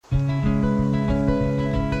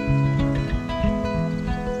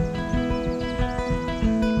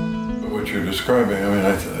describing. I mean,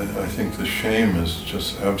 I think the shame is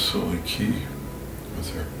just absolutely key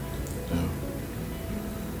with her.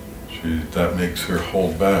 That makes her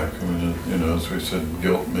hold back. I mean, as we said,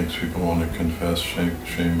 guilt makes people want to confess.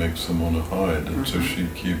 Shame makes them want to hide, and so she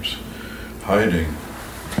keeps hiding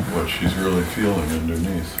what she's really feeling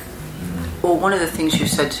underneath. Well, one of the things you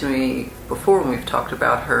said to me before when we've talked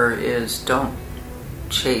about her is don't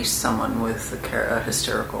chase someone with a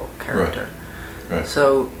hysterical character. Right.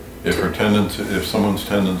 So if someone's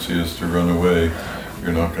tendency is to run away,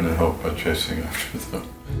 you're not going to help by chasing after them.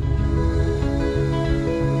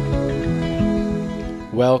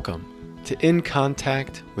 Welcome to In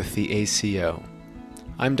Contact with the ACO.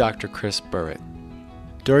 I'm Dr. Chris Burrett.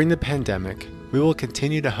 During the pandemic, we will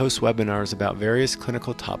continue to host webinars about various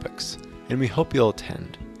clinical topics, and we hope you'll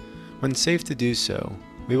attend. When safe to do so,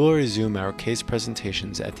 we will resume our case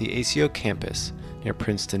presentations at the ACO campus near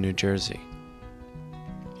Princeton, New Jersey.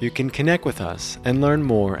 You can connect with us and learn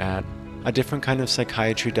more at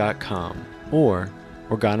adifferentkindofpsychiatry.com or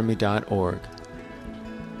orgonomy.org.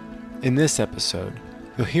 In this episode,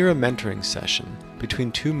 you'll hear a mentoring session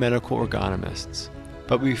between two medical ergonomists,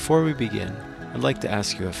 but before we begin, I'd like to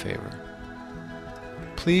ask you a favor.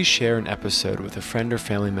 Please share an episode with a friend or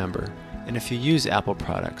family member, and if you use Apple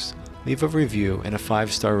products, leave a review and a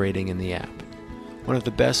 5-star rating in the app. One of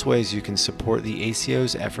the best ways you can support the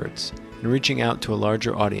ACO's efforts in reaching out to a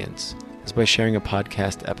larger audience is by sharing a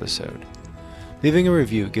podcast episode. Leaving a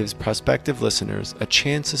review gives prospective listeners a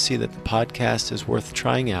chance to see that the podcast is worth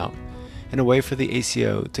trying out and a way for the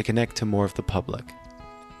ACO to connect to more of the public.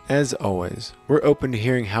 As always, we're open to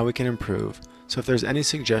hearing how we can improve, so if there's any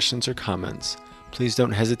suggestions or comments, please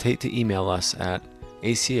don't hesitate to email us at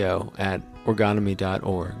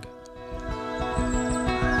aco@orgonomy.org.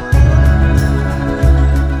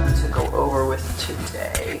 to go over with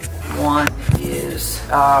today. One is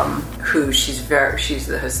she's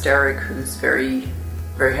the hysteric who's very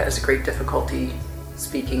has great difficulty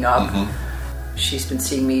speaking up. She's been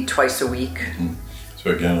seeing me twice a week.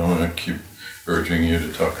 So again, I want to keep urging you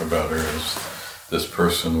to talk about her as this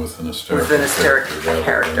person with an hysterical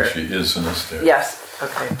character. She is an hysteric. Yes.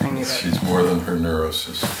 Okay. I knew that. She's more than her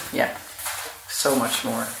neurosis. Yeah. So much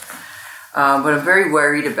more. But I'm very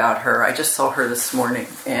worried about her. I just saw her this morning,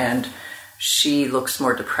 and she looks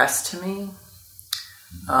more depressed to me.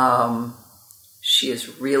 She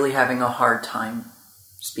is really having a hard time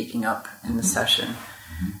speaking up in the session.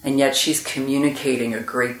 And yet she's communicating a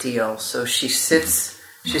great deal. So she sits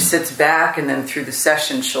back, and then through the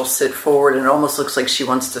session she'll sit forward, and it almost looks like she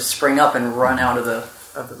wants to spring up and run out of the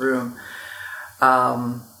room.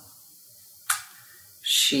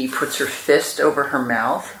 She puts her fist over her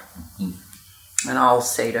mouth, and I'll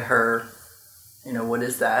say to her, what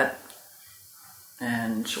is that?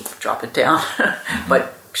 And she'll drop it down.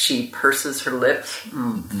 But she purses her lips,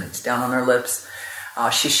 it's down on her lips.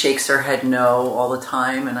 She shakes her head no all the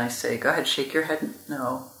time, and I say, go ahead, shake your head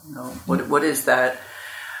no. What is that?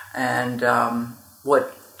 And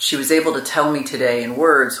what she was able to tell me today in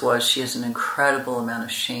words was she has an incredible amount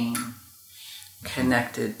of shame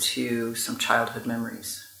connected to some childhood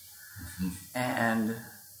memories. And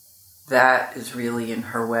that is really in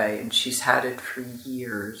her way, and she's had it for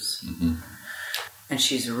years. And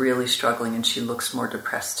she's really struggling, and she looks more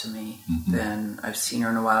depressed to me than I've seen her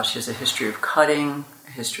in a while. She has a history of cutting,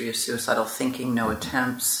 a history of suicidal thinking, no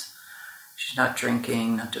attempts. She's not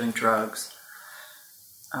drinking, not doing drugs.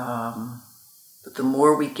 But the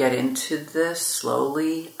more we get into this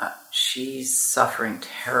slowly, she's suffering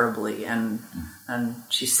terribly. And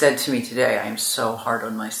she said to me today, I am so hard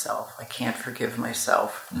on myself. I can't forgive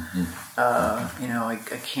myself. I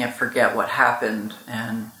can't forget what happened.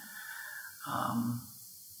 And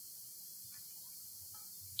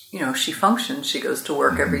she functions. She goes to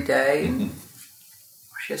work every day. And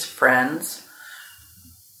she has friends.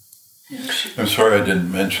 I'm sorry I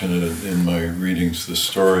didn't mention it in my readings, the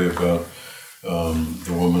story about the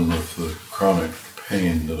woman with the chronic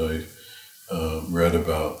pain that I read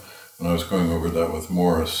about. When I was going over that with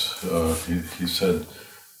Morris, he said,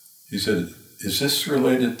 is this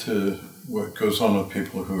related to what goes on with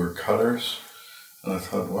people who are cutters? And I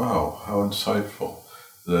thought, wow, how insightful.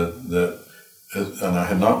 And I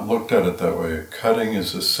had not looked at it that way. Cutting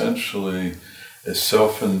is essentially a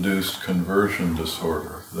self-induced conversion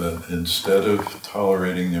disorder, that instead of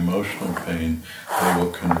tolerating the emotional pain, they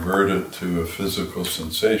will convert it to a physical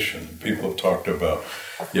sensation. People have talked about,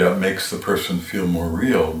 it makes the person feel more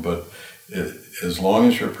real, but as long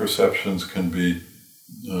as your perceptions can be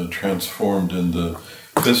transformed into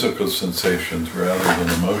physical sensations rather than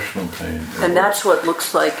emotional pain. And that's what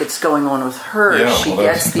looks like it's going on with her. Yeah, she well,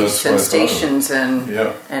 gets these sensations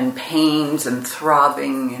Yeah. and pains and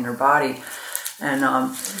throbbing in her body. And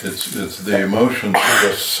it's the emotions are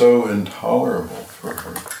just so intolerable for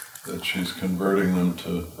her that she's converting them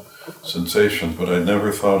to sensations. But I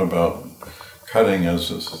never thought about cutting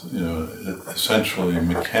as essentially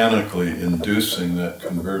mechanically inducing that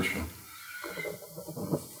conversion.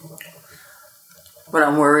 But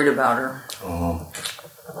I'm worried about her. Oh.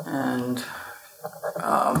 And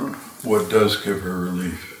what does give her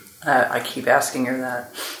relief? I keep asking her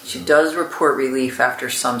that. She does report relief after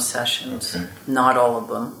some sessions. Okay. Not all of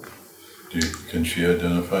them. Can she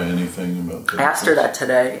identify anything about that? I asked her that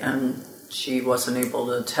today, and she wasn't able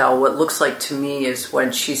to tell. What looks like to me is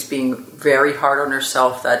when she's being very hard on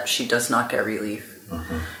herself, that she does not get relief.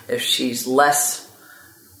 Uh-huh. If she's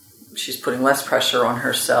putting less pressure on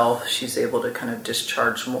herself, she's able to kind of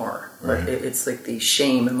discharge more. Right. But it's like the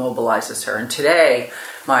shame immobilizes her. And today,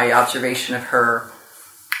 my observation of her,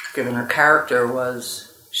 given her character,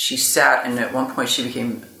 was she sat, and at one point she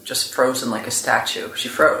became just frozen like a statue. She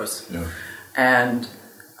froze. Yeah. And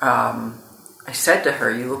I said to her,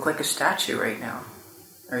 "You look like a statue right now.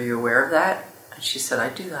 Are you aware of that?" And she said, "I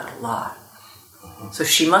do that a lot." Uh-huh. So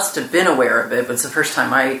she must have been aware of it, but it's the first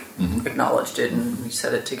time I acknowledged it, and we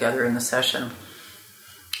said it together in the session.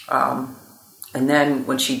 And then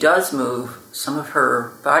when she does move, some of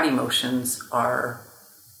her body motions are,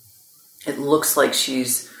 it looks like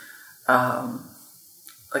she's,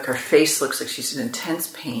 like her face looks like she's in intense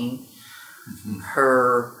pain. Mm-hmm.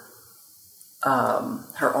 Her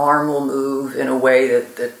arm will move in a way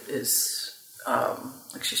that is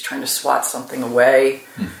like she's trying to swat something away,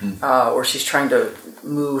 or she's trying to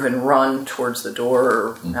move and run towards the door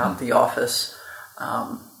or out the office.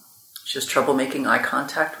 She has trouble making eye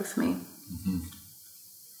contact with me. Mm-hmm.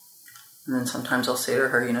 And then sometimes I'll say to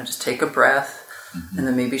her, just take a breath, and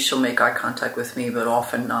then maybe she'll make eye contact with me, but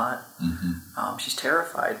often not. Mm-hmm. She's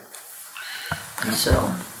terrified.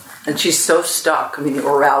 So, and she's so stuck. I mean, the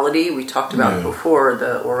orality, we talked about it before,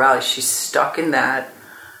 the orality, she's stuck in that,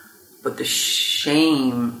 but the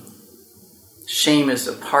shame is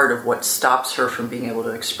a part of what stops her from being able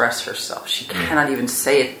to express herself. She cannot even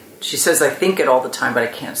say it. She says, "I think it all the time, but I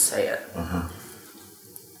can't say it." Uh-huh.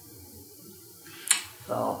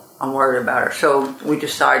 So I'm worried about her. So we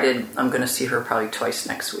decided I'm going to see her probably twice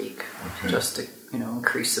next week, just to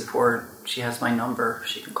increase support. She has my number;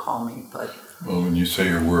 she can call me. But well, when you say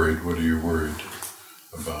you're worried, what are you worried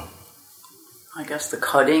about? I guess the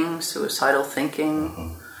cutting, suicidal thinking.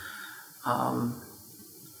 Uh-huh.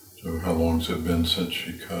 So how long has it been since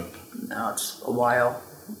she cut? No, it's a while.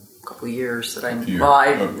 A couple of years that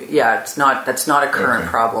it's not. That's not a current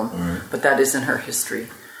problem, right. But that is in her history.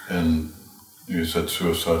 And you said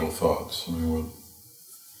suicidal thoughts. I mean,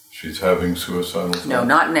 she's having suicidal thoughts? No,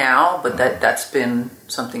 not now, but that's been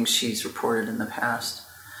something she's reported in the past.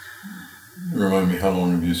 Remind me, how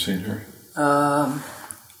long have you seen her?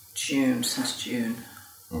 Since June.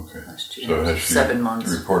 Okay. Last June. So has she 7 months.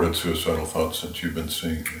 reported suicidal thoughts since you've been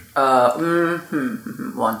seeing her?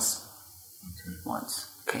 Once. Okay. Once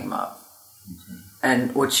came up. Okay.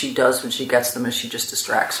 And what she does when she gets them is she just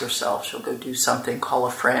distracts herself. She'll go do something, call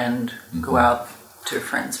a friend, go out to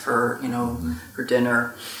friends for, for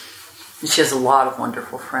dinner. And she has a lot of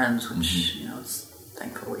wonderful friends, which, is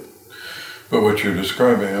thankfully. But what you're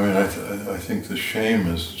describing, I mean, I think the shame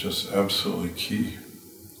is just absolutely key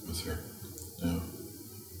with her. Yeah.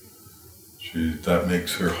 That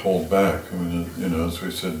makes her hold back. I mean, as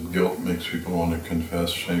we said, guilt makes people want to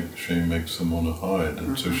confess. Shame makes them want to hide.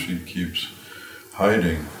 And so she keeps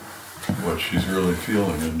hiding what she's really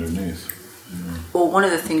feeling underneath. Well, one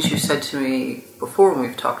of the things you said to me before when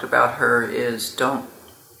we've talked about her is don't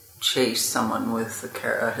chase someone with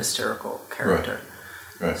a hysterical character.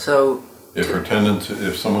 Right. So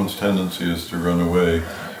if someone's tendency is to run away,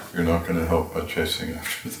 you're not going to help by chasing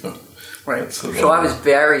after them. Right. So I was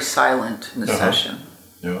very silent in the session.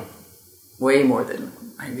 Yeah. Way more than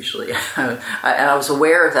I usually. And I was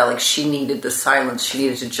aware of that. Like, she needed the silence. She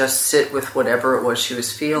needed to just sit with whatever it was she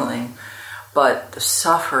was feeling. But the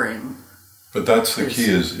suffering. But that's the key.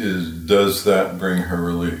 Is does that bring her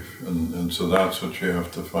relief? And so that's what you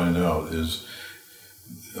have to find out. Is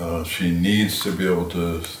she needs to be able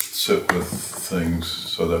to sit with things.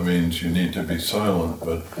 So that means you need to be silent,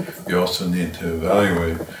 but you also need to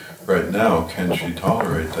evaluate. Right now, can she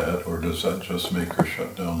tolerate that, or does that just make her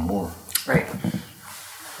shut down more? Right.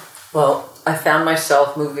 Well, I found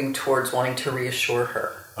myself moving towards wanting to reassure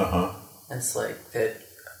her. Uh-huh. It's like that,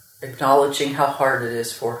 acknowledging how hard it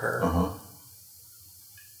is for her. Uh-huh.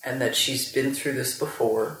 and that she's been through this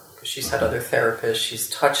before, because she's had other therapists, she's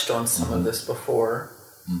touched on some of this before,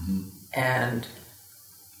 and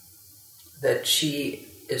that she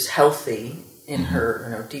is healthy in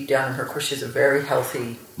her, deep down in her core, she's a very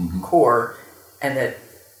healthy core, and that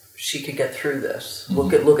she could get through this.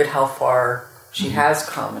 Look at how far she has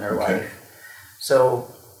come in her life. So,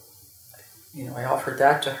 I offered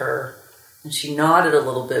that to her, and she nodded a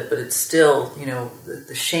little bit, but it's still,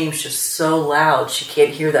 the shame's just so loud, she can't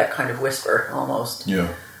hear that kind of whisper, almost.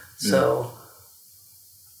 Yeah. So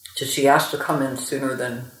she asked to come in sooner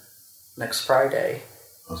than next Friday.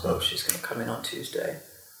 So she's going to come in on Tuesday.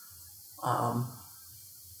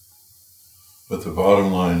 But the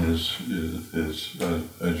bottom line is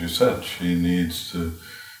as you said, she needs to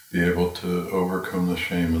be able to overcome the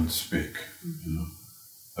shame and speak.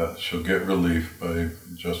 She'll get relief by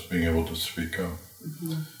just being able to speak up.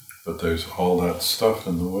 But there's all that stuff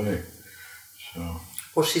in the way. So.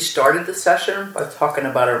 Well, she started the session by talking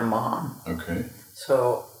about her mom. Okay.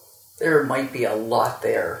 So there might be a lot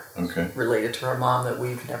there related to her mom that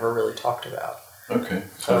we've never really talked about. Okay.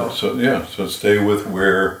 So stay with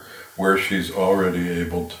where she's already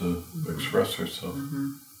able to express herself.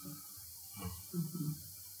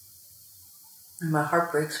 And my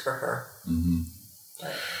heart breaks for her.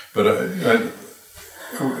 But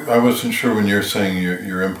I wasn't sure when you're saying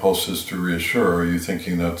your impulse is to reassure. Are you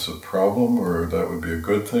thinking that's a problem, or that would be a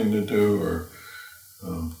good thing to do, or?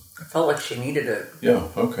 I felt like she needed it. Yeah.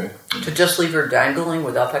 Okay. To just leave her dangling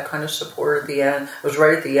without that kind of support at the end. It was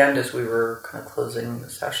right at the end as we were kind of closing the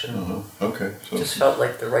session. Okay. So just felt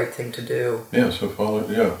like the right thing to do. Yeah. So follow.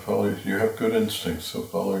 You have good instincts, so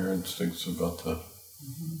follow your instincts about that.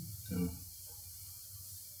 Yeah.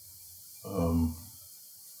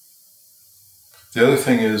 The other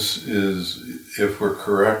thing is if we're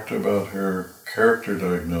correct about her character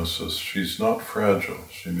diagnosis, she's not fragile.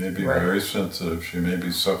 She may be very sensitive. She may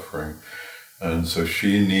be suffering. And so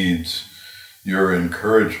she needs your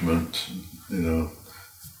encouragement, and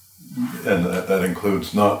that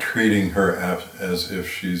includes not treating her as if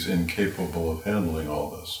she's incapable of handling all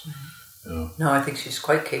this. No, I think she's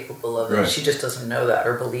quite capable of it. She just doesn't know that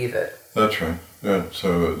or believe it. That's right. Yeah.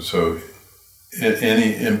 So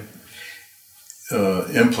any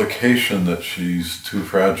implication that she's too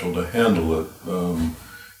fragile to handle it,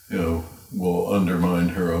 will undermine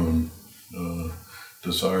her own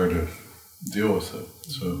desire to deal with it.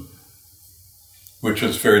 So, which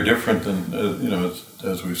is very different than,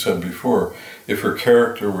 as we've said before, if her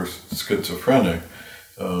character were schizophrenic,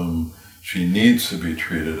 she needs to be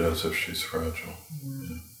treated as if she's fragile.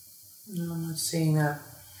 Yeah. No, I'm not seeing that.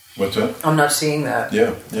 What's that? I'm not seeing that.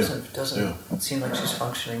 Yeah. Doesn't seem like she's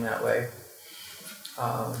functioning that way.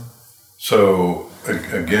 So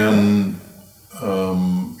again,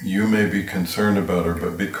 you may be concerned about her,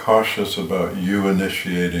 but be cautious about you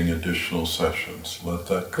initiating additional sessions. Let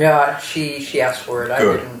that go. Yeah, she asked for it. I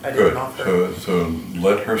didn't offer. So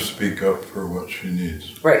let her speak up for what she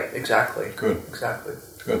needs. Right, exactly. Good. Exactly.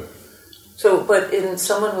 Good. So, but in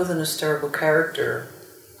someone with an hysterical character,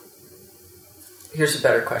 here's a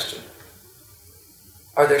better question.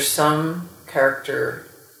 Are there some character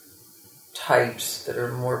types that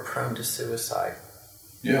are more prone to suicide?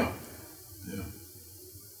 Yeah.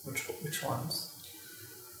 Which ones?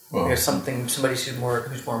 Well, there's somebody who's more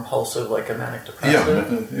impulsive, like a manic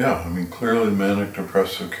depressive. Yeah. I mean, clearly, manic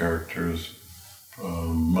depressive characters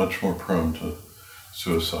much more prone to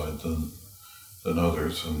suicide than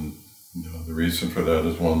others, and the reason for that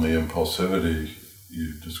is one, the impulsivity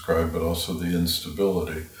you described, but also the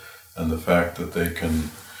instability and the fact that they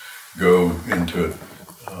can go into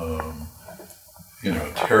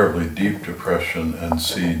a terribly deep depression and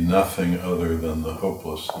see nothing other than the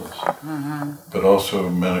hopelessness. But also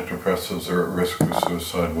manic depressives are at risk for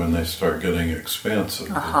suicide when they start getting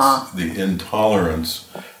expansive. It's the intolerance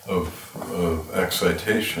of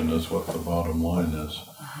excitation is what the bottom line is.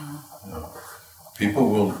 People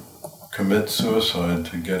will commit suicide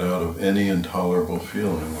to get out of any intolerable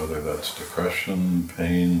feeling, whether that's depression,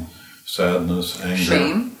 pain, sadness,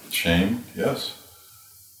 anger. Shame, yes.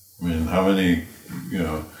 I mean, how many,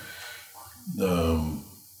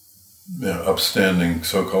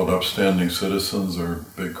 so-called upstanding citizens or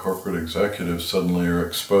big corporate executives suddenly are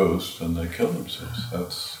exposed and they kill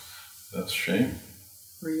themselves. That's shame.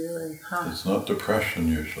 Really? Huh. It's not depression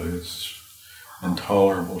usually, it's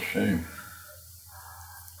intolerable shame.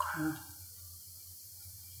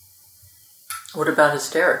 What about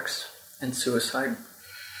hysterics and suicide?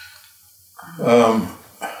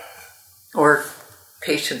 Or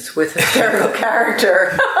patients with hysterical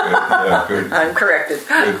character. Good. I'm corrected.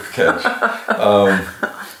 Good catch.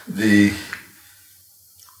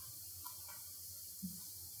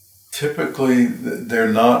 typically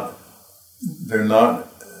they're not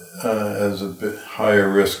as a bit higher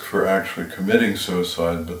risk for actually committing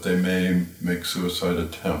suicide, but they may make suicide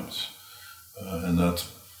attempts, and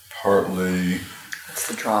that's partly it's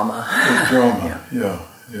the drama. The drama, yeah,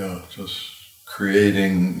 just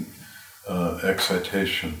creating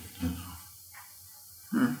excitation.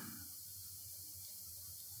 All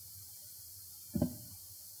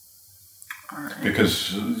right.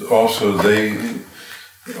 Because also they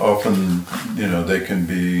often, they can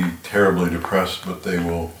be terribly depressed, but they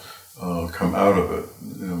will come out of it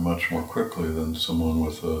much more quickly than someone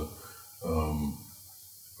with a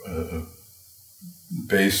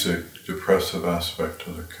basic depressive aspect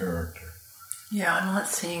to their character. Yeah, I'm not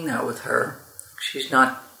seeing that with her. She's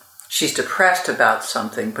depressed about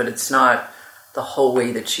something, but it's not the whole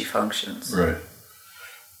way that she functions. Right.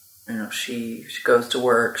 She goes to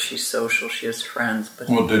work, she's social, she has friends. But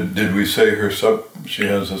well, did we say she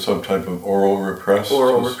has a subtype of oral repressed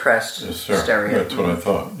hysteria? That's what I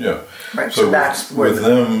thought. Yeah. Right. So that's with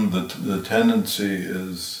them, the tendency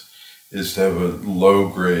is to have a low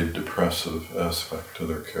grade depressive aspect to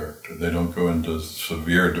their character. They don't go into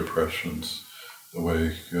severe depressions the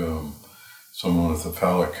way someone with a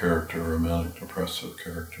phallic character or a manic depressive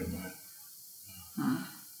character might.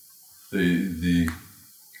 The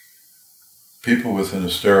people with an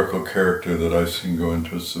hysterical character that I've seen go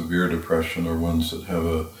into a severe depression are ones that have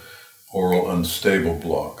a oral unstable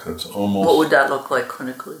block. That's almost... What would that look like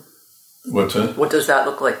clinically? What's that? What does that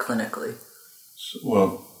look like clinically?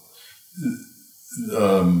 Well,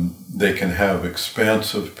 they can have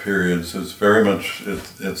expansive periods. It's very much,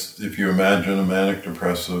 it's if you imagine a manic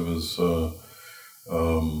depressive as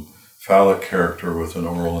phallic character with an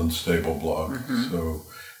oral unstable block. Mm-hmm. So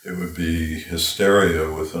it would be hysteria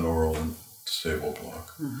with an oral unstable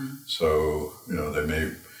block. Mm-hmm. So, they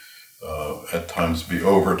may at times be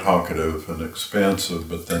over talkative and expansive,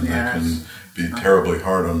 but then they can be terribly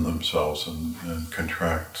hard on themselves and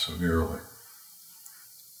contract severely.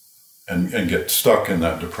 And get stuck in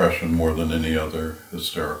that depression more than any other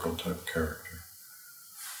hysterical type character.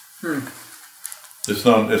 It's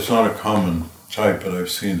not a common type, but I've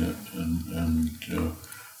seen it, and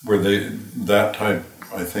where that type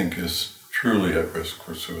I think is truly at risk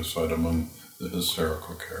for suicide among the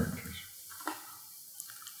hysterical characters.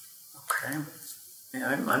 Okay.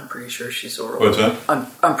 Yeah, I'm pretty sure she's oral. What's that?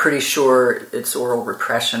 I'm pretty sure it's oral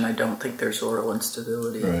repression. I don't think there's oral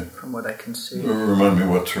instability, right, from what I can see. Remind me,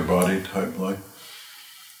 what's her body type like?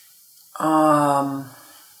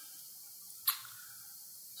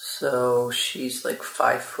 So she's like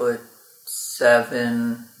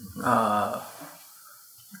 5'7",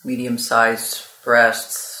 medium-sized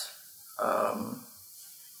breasts, kind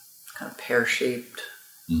of pear-shaped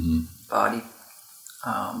body.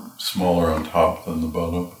 Smaller on top than the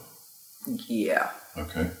bottom? Yeah.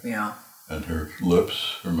 Okay. Yeah. And her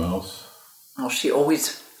lips, her mouth? Well, she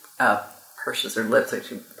always purses her lips, like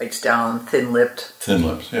she bites down, thin-lipped. Thin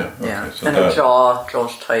lips, yeah. Okay. Yeah. So and her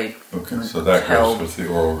jaw's tight. Okay, so that goes with the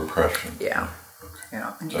oral repression. Yeah. Okay.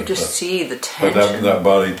 Yeah. And you just see the tension. But that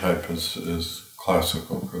body type is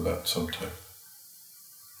classical for that subtype.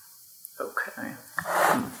 Okay.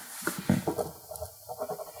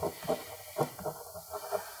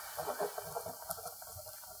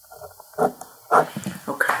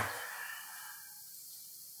 Okay.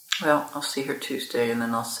 Well, I'll see her Tuesday, and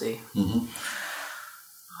then I'll see. Mm-hmm.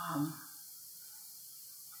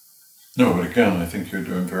 No, but again, I think you're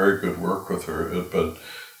doing very good work with her. But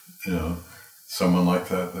someone like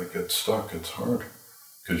that gets stuck, it's hard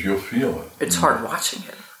because you'll feel it. It's hard watching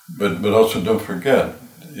it. But also don't forget,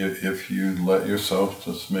 if you let yourself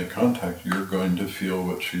just make contact, you're going to feel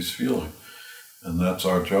what she's feeling, and that's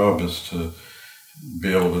our job, is to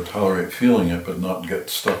be able to tolerate feeling it, but not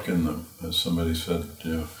get stuck in them. As somebody said,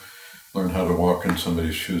 learn how to walk in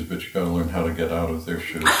somebody's shoes, but you got to learn how to get out of their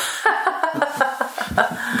shoes.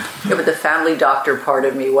 Yeah, but the family doctor part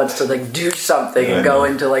of me wants to do something and go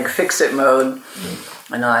into fix-it mode. Yeah.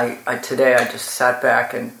 And I today I just sat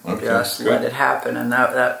back and just let it happen, and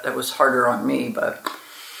that was harder on me. But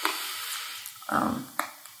I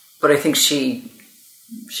think she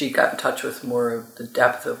got in touch with more of the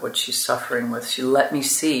depth of what she's suffering with. She let me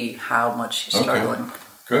see how much she's struggling.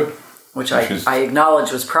 Good. Which I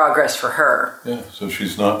acknowledge was progress for her. Yeah, so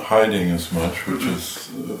she's not hiding as much, which is,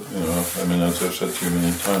 as I've said to you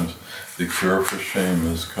many times, the cure for shame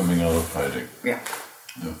is coming out of hiding. Yeah.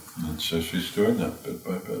 Yeah, and so she's doing that bit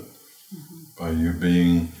by bit, by you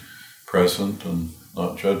being present and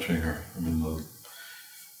not judging her.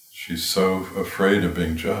 She's so afraid of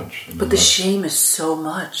being judged. But the shame is so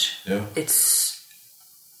much. Yeah. It's...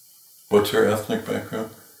 What's her ethnic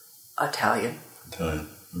background? Italian. Italian,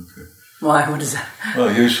 okay. Why? What is that?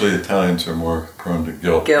 Well, usually Italians are more prone to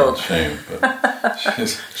guilt than shame.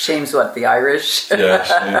 But Shame's what, the Irish?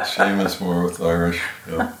 Yeah, shame is more with Irish.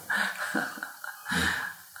 Yeah.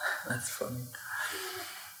 That's funny.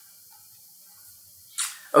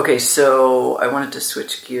 Okay, so I wanted to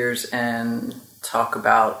switch gears and talk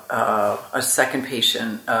about a second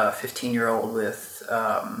patient, a 15-year-old with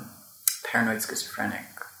paranoid schizophrenic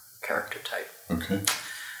character type. Okay.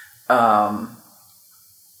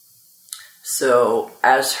 So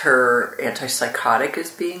as her antipsychotic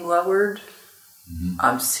is being lowered,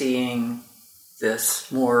 I'm seeing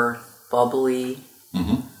this more bubbly,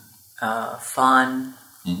 fun,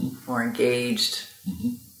 more engaged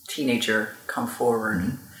teenager come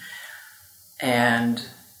forward. And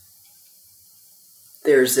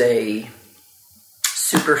there's a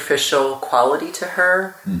superficial quality to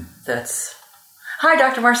her that's, "Hi,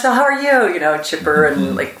 Dr. Marcel, how are you?" You know, chipper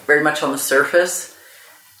and like very much on the surface.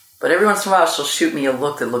 But every once in a while she'll shoot me a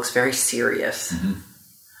look that looks very serious.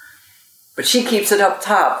 But she keeps it up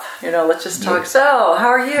top. You know, let's just talk. So, how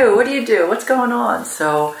are you? What do you do? What's going on?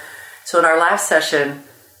 So in our last session,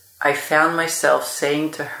 I found myself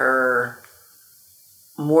saying to her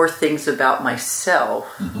more things about myself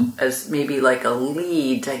as maybe like a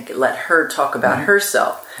lead to let her talk about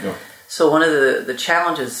herself. Yeah. So one of the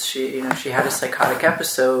challenges, she had a psychotic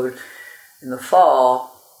episode in the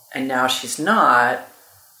fall, and now she's not.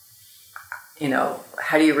 You know,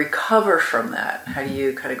 how do you recover from that? How do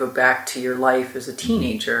you kind of go back to your life as a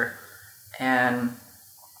teenager? And,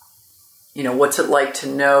 you know, what's it like to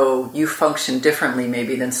know you function differently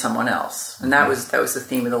maybe than someone else? And that was the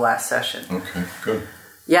theme of the last session. Okay, good.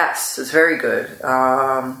 Yes, it's very good.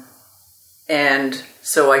 And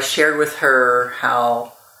so I shared with her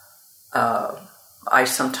how I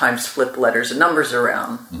sometimes flip letters and numbers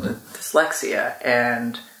around with dyslexia,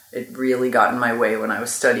 and it really got in my way when I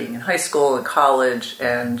was studying in high school and college,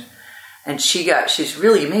 and she's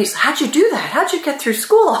really amazed. How'd you do that? How'd you get through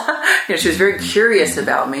school? You know, she was very curious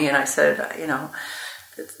about me, and I said, you know,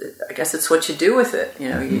 I guess it's what you do with it. You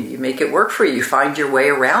know, you make it work for you. You find your way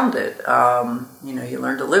around it. You know, you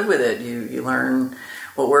learn to live with it. You learn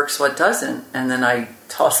what works, what doesn't. And then I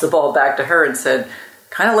tossed the ball back to her and said,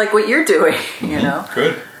 kind of like what you're doing, you know.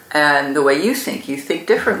 Good. And the way you think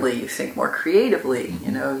differently. You think more creatively.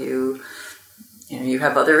 You know, you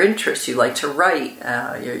have other interests. You like to write.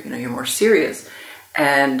 You're more serious,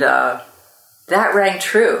 and that rang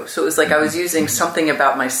true. So it was like I was using something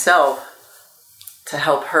about myself to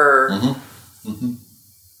help her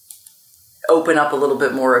open up a little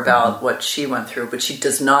bit more about what she went through. But she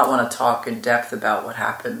does not want to talk in depth about what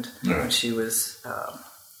happened when she was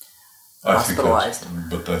hospitalized.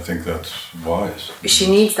 I think that's wise. She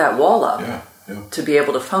needs that wall up to be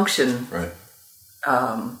able to function. Right.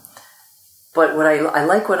 But what I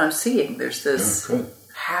like what I'm seeing. There's this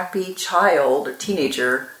happy child or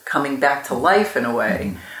teenager coming back to life in a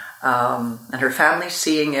way. And her family's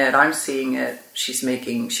seeing it. I'm seeing it. She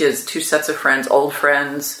has two sets of friends, old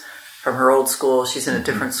friends from her old school. She's in a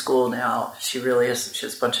different school now. She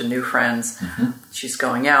has a bunch of new friends. She's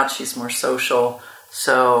going out. She's more social.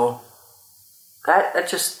 So that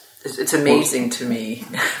just, it's amazing to me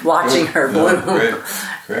watching her bloom. Great.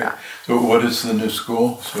 Yeah. So what is the new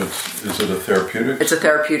school? So is it a therapeutic? It's a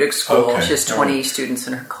therapeutic school. Okay. She has 20 students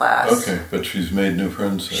in her class. Okay, but she's made new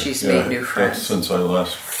friends there. She's made new friends. That's since I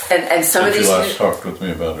last talked with me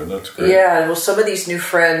about her. That's great. Yeah, well, some of these new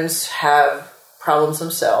friends have problems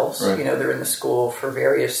themselves. Right. You know, they're in the school for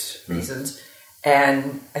various reasons.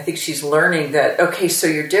 And I think she's learning that, okay, so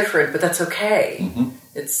you're different, but that's okay.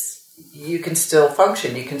 You can still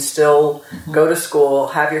function. You can still go to school,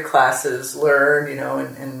 have your classes, learn, you know,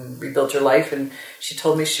 and rebuild your life. And she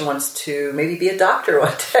told me she wants to maybe be a doctor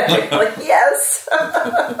one day. I'm like, yes.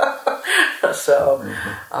 So,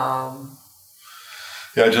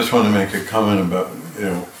 I just want to make a comment about, you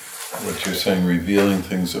know, what you're saying, revealing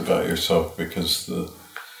things about yourself, because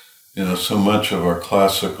so much of our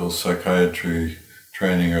classical psychiatry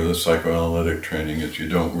training or the psychoanalytic training is you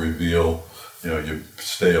don't reveal. You know, you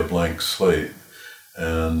stay a blank slate,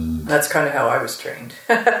 and that's kind of how I was trained.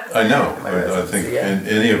 I know. I think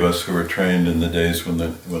any of us who were trained in the days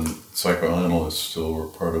when psychoanalysts still were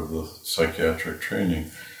part of the psychiatric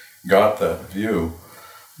training got that view.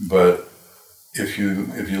 But if you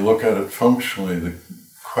look at it functionally, the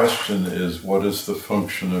question is, what is the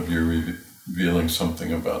function of you revealing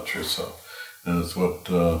something about yourself? And it's what.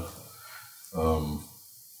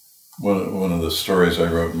 One of the stories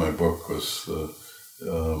I wrote in my book was the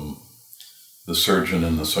surgeon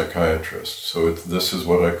and the psychiatrist. So this is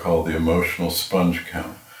what I call the emotional sponge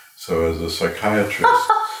count. So as a psychiatrist,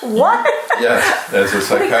 What? Yes, as a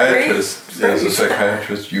What a great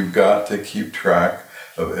psychiatrist, you've got to keep track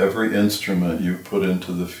of every instrument you put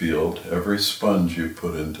into the field, every sponge you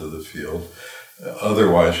put into the field.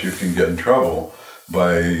 Otherwise, you can get in trouble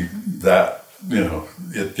by that,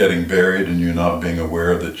 it getting buried and you not being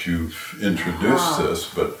aware that you've introduced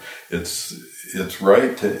this. But it's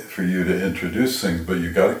right for you to introduce things, but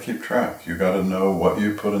you got to keep track. You got to know what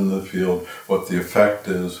you put in the field, what the effect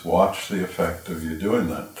is. Watch the effect of you doing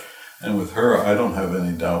that. And with her, I don't have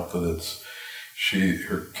any doubt that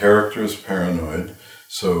her character is paranoid.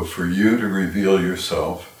 So for you to reveal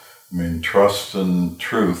yourself, trust and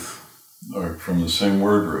truth are from the same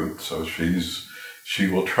word root. So she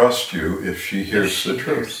will trust you if she hears the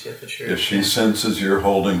truth. If she senses you're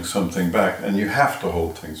holding something back, and you have to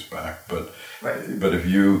hold things back, but if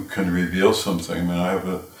you can reveal something, I have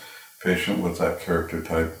a patient with that character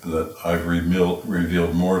type that I've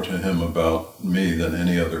revealed more to him about me than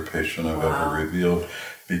any other patient I've ever revealed,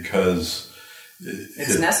 because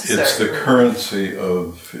it's necessary. It's the currency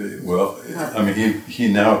of, he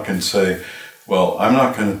now can say, well, I'm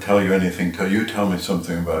not going to tell you anything till you tell me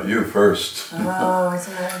something about you first. Oh,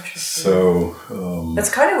 isn't that interesting? So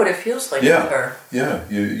that's kind of what it feels like with her. Yeah,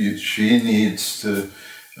 she needs to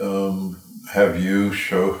have you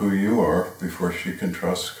show who you are before she can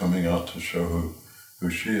trust coming out to show who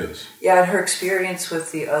she is. Yeah, and her experience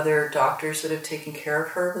with the other doctors that have taken care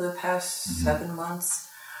of her over the past 7 months,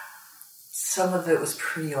 some of it was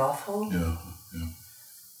pretty awful. Yeah.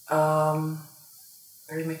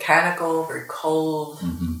 Very mechanical, very cold,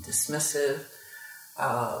 dismissive,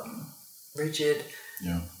 rigid.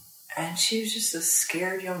 Yeah. And she was just a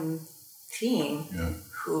scared young teen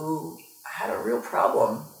who had a real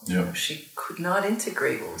problem. Yeah. She could not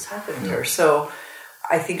integrate what was happening to her. So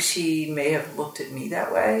I think she may have looked at me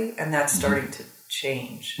that way, and that's starting to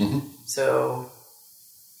change. So,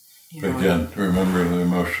 but again, remember the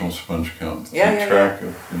emotional sponge count. Keep track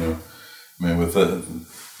of, with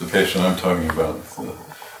the patient I'm talking about,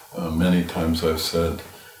 many times I've said,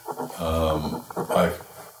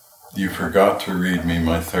 you forgot to read me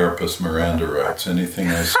my therapist Miranda rights. Anything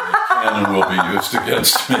I say can and will be used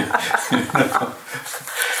against me.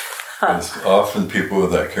 Because often people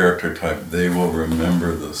with that character type, they will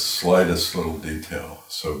remember the slightest little detail.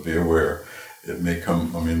 So be aware. It may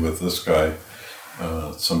come, with this guy,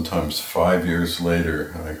 sometimes 5 years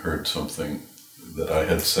later, I heard something that I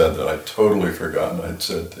had said that I'd totally forgotten I'd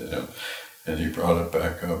said to him, and he brought it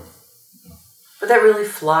back up. But that really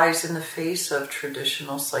flies in the face of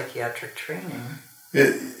traditional psychiatric training,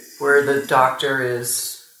 where the doctor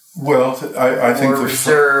is I think more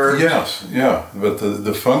reserved. But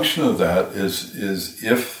the function of that is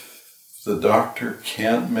if the doctor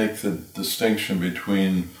can't make the distinction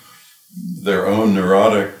between their own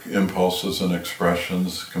neurotic impulses and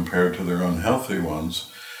expressions compared to their own healthy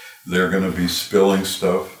ones, they're going to be spilling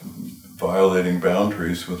stuff, violating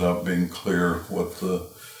boundaries without being clear what the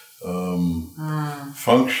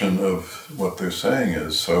function of what they're saying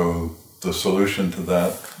is. So the solution to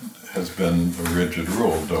that has been a rigid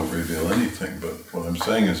rule: don't reveal anything. But what I'm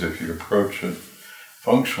saying is, if you approach it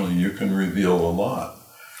functionally, you can reveal a lot,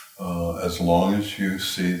 as long as you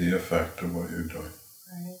see the effect of what you're doing.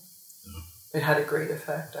 Right. It had a great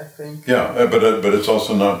effect, I think. Yeah, but it's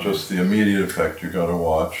also not just the immediate effect. You got to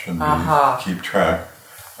watch and keep track.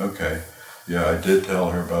 Okay, I did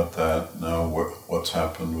tell her about that. Now what's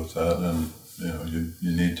happened with that, and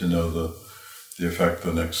you need to know the effect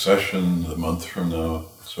the next session, the month from now,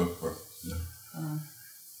 so forth. Yeah.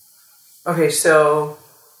 Okay, so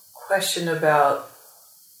question about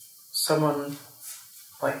someone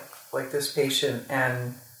like this patient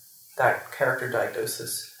and that character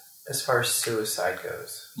diagnosis. As far as suicide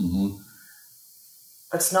goes,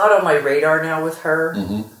 it's not on my radar now with her,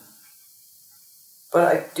 but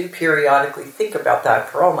I do periodically think about that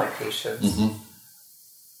for all my patients.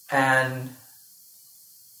 And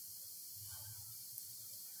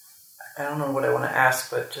I don't know what I want to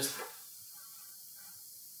ask, but just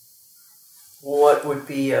what would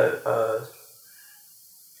be a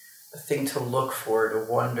thing to look for, to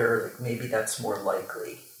wonder, maybe that's more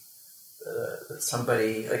likely. That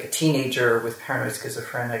somebody, like a teenager with paranoid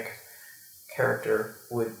schizophrenic character,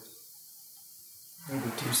 would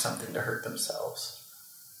maybe do something to hurt themselves.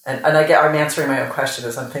 And I'm answering my own question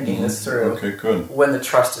as I'm thinking this through. Okay, good. When the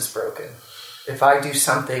trust is broken. If I do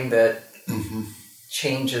something that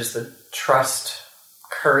changes the trust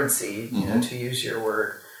currency, to use your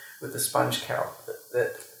word, with the sponge count,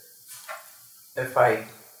 that if I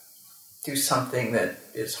do something that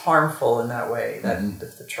is harmful in that way, that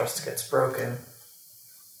if the trust gets broken,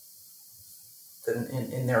 then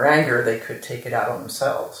in their anger, they could take it out on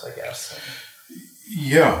themselves, I guess.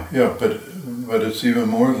 Yeah, but it's even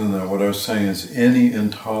more than that. What I was saying is any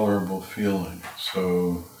intolerable feeling.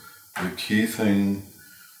 So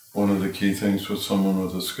one of the key things with someone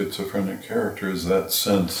with a schizophrenic character is that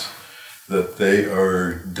sense that they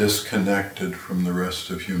are disconnected from the rest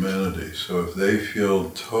of humanity. So if they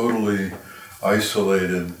feel totally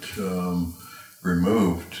isolated,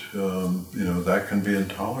 removed, that can be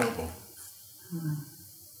intolerable.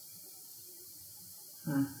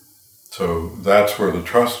 So that's where the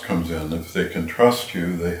trust comes in. If they can trust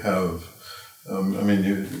you, they have,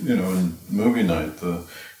 in movie night, the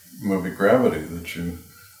movie Gravity that you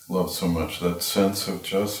love so much, that sense of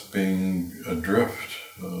just being adrift.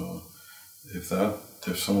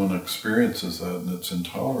 If someone experiences that and it's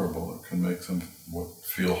intolerable, it can make them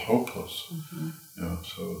feel hopeless.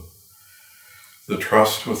 So the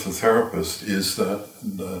trust with the therapist is that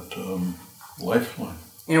lifeline.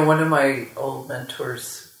 One of my old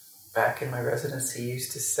mentors back in my residency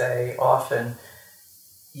used to say often,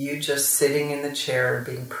 you just sitting in the chair and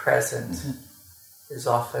being present is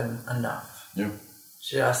often enough. Yeah.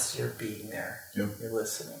 Just you're being there. Yeah. You're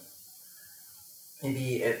listening.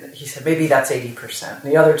 He said, maybe that's 80%.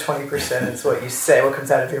 The other 20% is what you say, what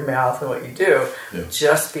comes out of your mouth and what you do. Yeah.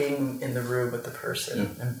 Just being in the room with the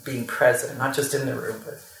person and being present, not just in the room,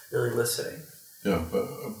 but really listening. Yeah,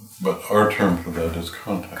 but our term for that is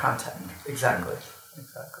contact. Contact, exactly.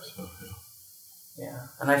 So, Yeah,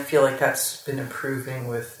 and I feel like that's been improving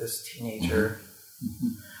with this teenager.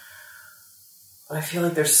 But I feel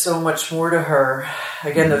like there's so much more to her.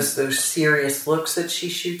 Again, those serious looks that she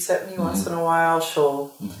shoots at me once in a while.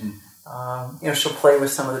 She'll, she'll play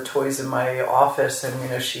with some of the toys in my office,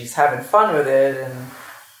 and she's having fun with it,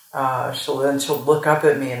 and she'll look up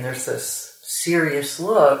at me, and there's this serious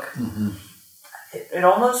look. It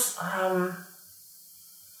almost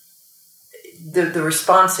the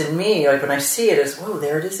response in me, like when I see it, is, whoa,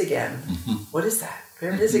 there it is again. What is that?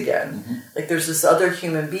 There it is again. Like there's this other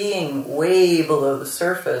human being way below the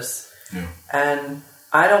surface. Yeah. And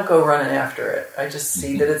I don't go running after it. I just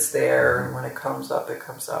see that it's there, and when it comes up, it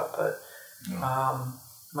comes up. But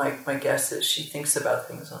my guess is she thinks about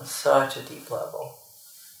things on such a deep level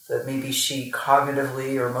that maybe she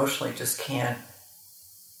cognitively or emotionally just can't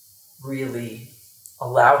really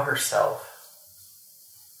allow herself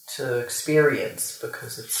to experience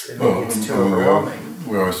because it's too overwhelming.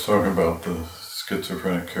 We always talk about the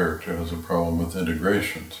schizophrenic character has a problem with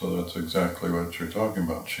integration, so that's exactly what you're talking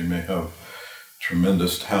about. She may have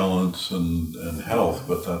tremendous talents and health,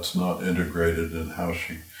 but that's not integrated in how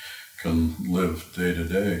she can live day to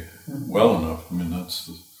day well enough. I mean,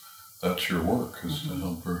 that's your work, is to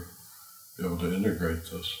help her be able to integrate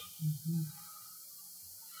this.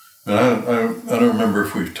 And I don't remember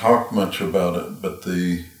if we've talked much about it, but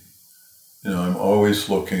I'm always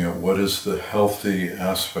looking at what is the healthy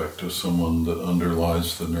aspect of someone that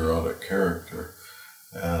underlies the neurotic character.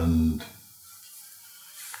 And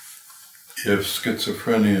if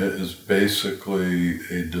schizophrenia is basically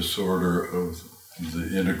a disorder of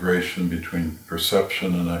the integration between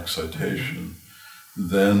perception and excitation,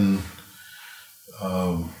 then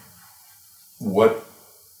what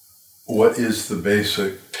is the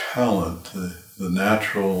basic talent, the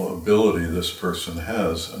natural ability this person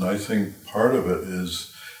has? And I think part of it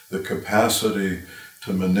is the capacity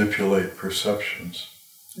to manipulate perceptions.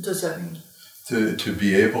 What does that mean? To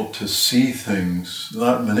be able to see things,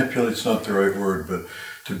 not manipulate's not the right word, but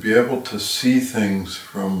to be able to see things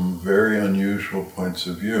from very unusual points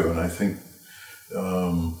of view. And I think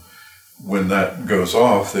when that goes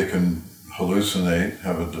off, they can hallucinate,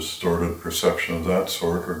 have a distorted perception of that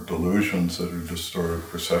sort, or delusions that are distorted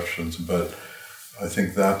perceptions. But I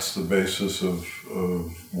think that's the basis of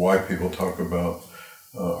why people talk about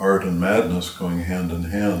art and madness going hand in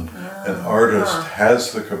hand. An artist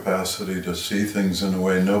has the capacity to see things in a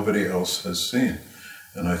way nobody else has seen.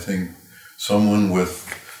 And I think someone with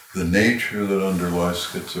the nature that underlies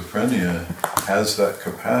schizophrenia has that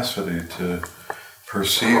capacity to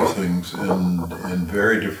perceive things in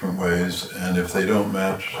very different ways, and if they don't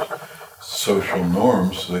match social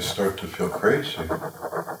norms, they start to feel crazy.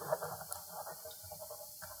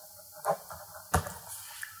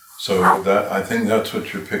 So I think that's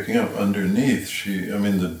what you're picking up underneath.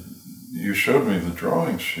 You showed me the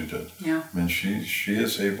drawings she did. Yeah. I mean, she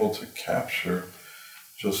is able to capture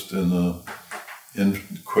just in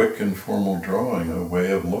quick, informal drawing a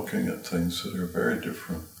way of looking at things that are very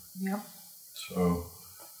different. Yeah. So,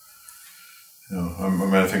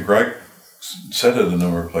 I think Reich said it a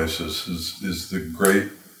number of places, is the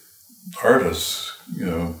great artists,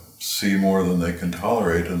 see more than they can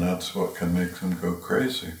tolerate, and that's what can make them go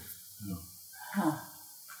crazy. Yeah. Huh.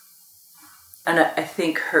 And I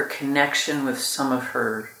think her connection with some of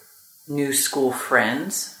her new school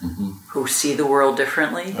friends who see the world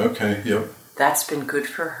differently. Okay, yep. That's been good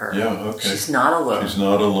for her. Yeah, okay. She's not alone. She's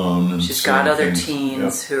not alone. And she's got other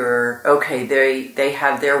teens who are, okay, they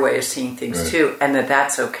have their way of seeing things too, and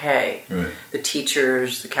that's okay. Right. The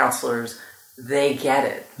teachers, the counselors, they get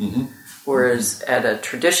it. Whereas at a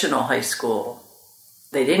traditional high school,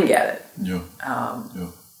 they didn't get it. Yeah.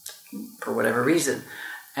 For whatever reason.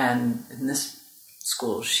 And in this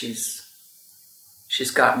school, she's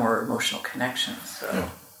got more emotional connections. So.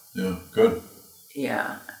 Yeah, good.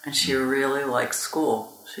 Yeah, and she really likes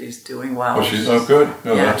school. She's doing well. Oh, good.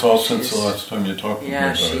 No, that's all since the last time you talked to me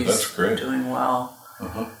about it. That's great. Doing well.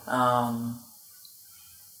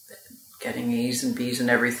 Getting A's and B's and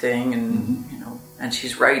everything, and and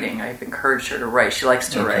she's writing. I've encouraged her to write. She likes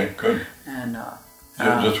to write. Good. And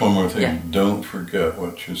just one more thing. Yeah. Don't forget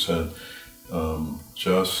what you said.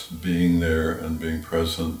 Just being there and being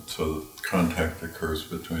present, so that contact occurs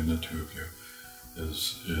between the two of you,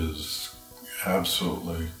 is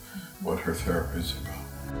absolutely what her therapy is about.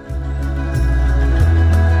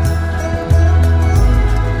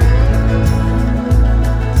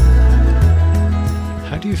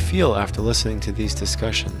 How do you feel after listening to these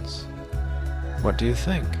discussions? What do you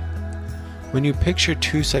think? When you picture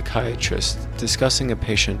two psychiatrists discussing a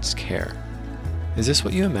patient's care, is this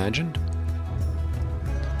what you imagined?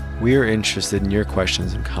 We are interested in your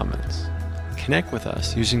questions and comments. Connect with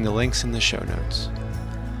us using the links in the show notes.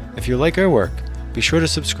 If you like our work, be sure to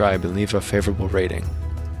subscribe and leave a favorable rating.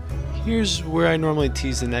 Here's where I normally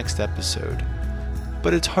tease the next episode,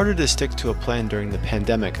 but it's harder to stick to a plan during the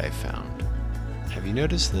pandemic, I found. Have you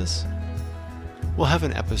noticed this? We'll have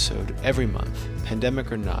an episode every month,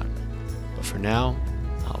 pandemic or not, but for now,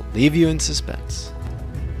 I'll leave you in suspense.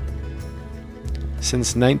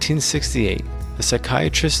 Since 1968, the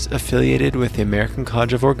psychiatrists affiliated with the American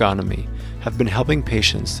College of Orgonomy have been helping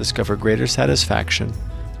patients discover greater satisfaction,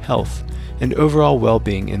 health, and overall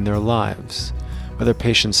well-being in their lives, whether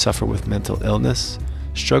patients suffer with mental illness,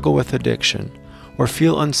 struggle with addiction, or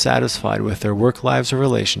feel unsatisfied with their work lives or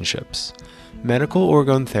relationships. Medical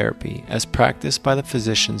orgone therapy, as practiced by the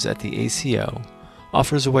physicians at the ACO,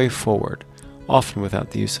 offers a way forward, often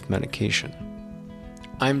without the use of medication.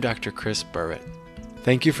 I'm Dr. Chris Burrett.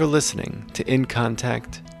 Thank you for listening to In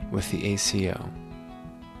Contact with the ACO.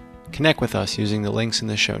 Connect with us using the links in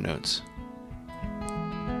the show notes.